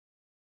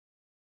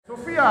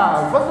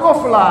Sofia van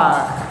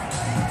Roffelaar.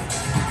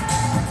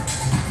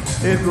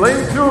 In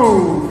lane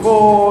 2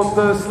 for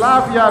the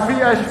Slavia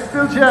via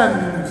Piljen,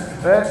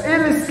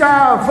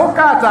 Iliska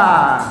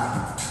Vokata.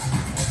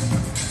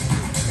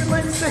 In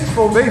lane 6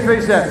 for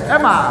WVZ,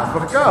 Emma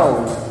Verkuil.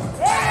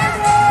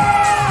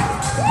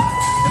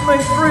 In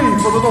lane 3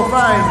 for de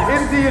Dolfijn,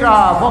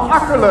 Indira van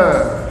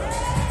Akkelen.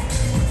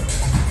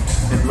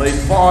 In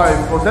lane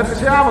 5 for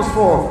ZTC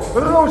Amersfoort,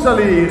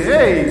 Rosalie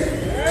Rees.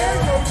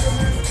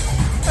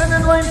 And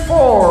in lane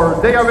 4,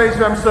 DHW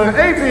zwemster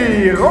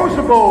Evie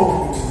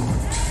Rozenboom.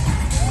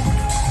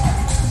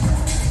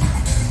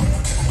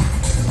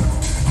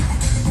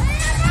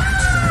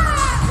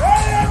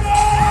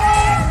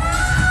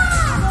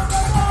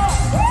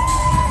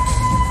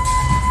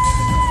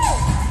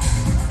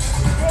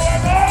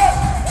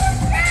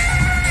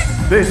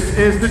 This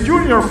is the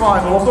junior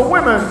final of the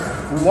women's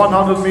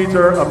 100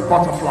 meter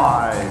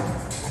butterfly.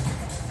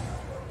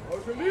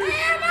 Rosalie.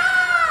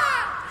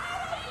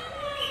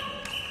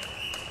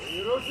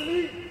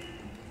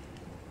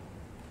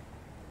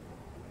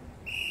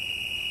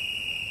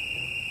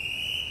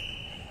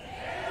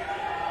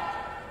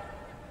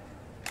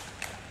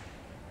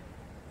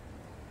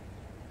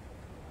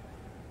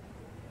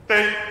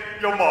 Take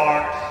your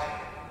marks.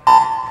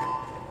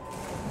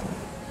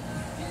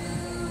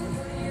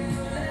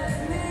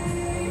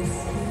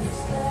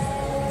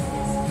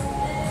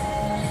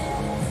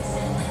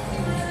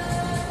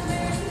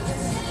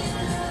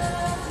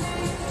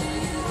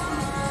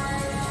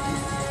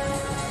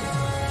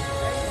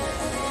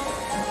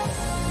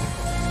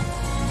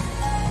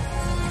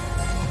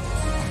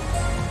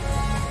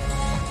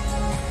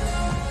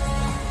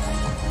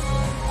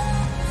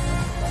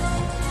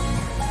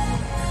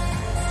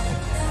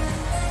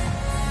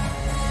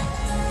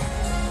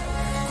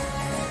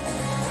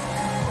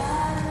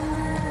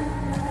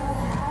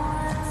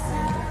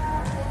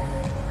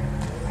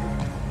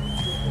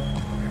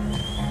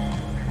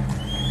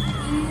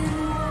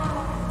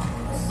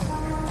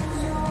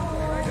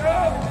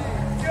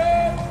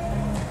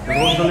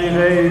 Rosalie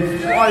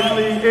Rees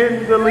slightly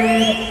in the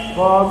lead,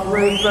 but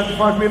with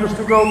 25 meters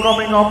to go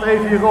coming up,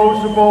 Evie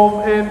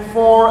Rozenboom in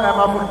 4,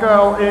 Emma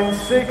Verkuil in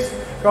 6,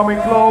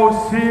 coming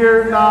close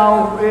here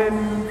now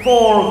in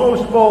 4,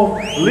 Rozenboom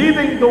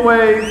leading the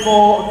way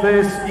for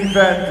this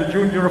event, the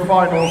junior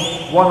finals,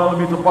 100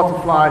 meter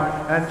butterfly,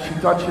 and she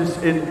touches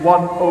in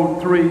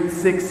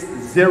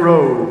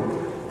 1:03.60.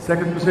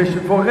 Second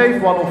position for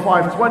Reef,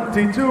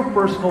 1:05.22,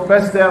 personal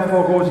best there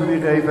for Rosalie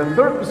Reef. And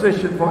third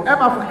position for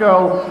Emma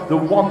Verkuil, the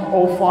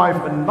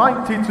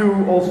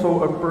 1:05.92,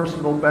 also a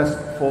personal best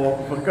for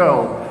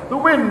Verkuil. The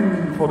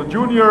win for the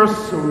juniors,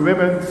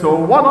 women, so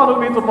 100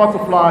 meter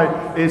butterfly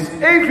is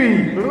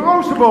Evie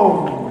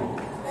Rozenboom.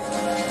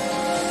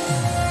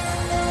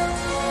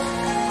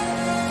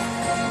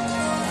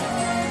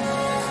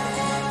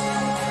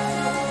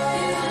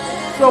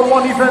 So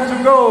one event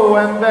to go,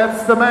 and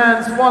that's the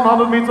men's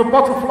 100 meter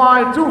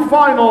butterfly, 2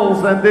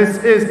 finals, and this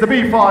is the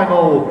B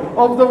final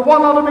of the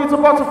 100 meter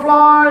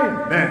butterfly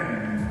men.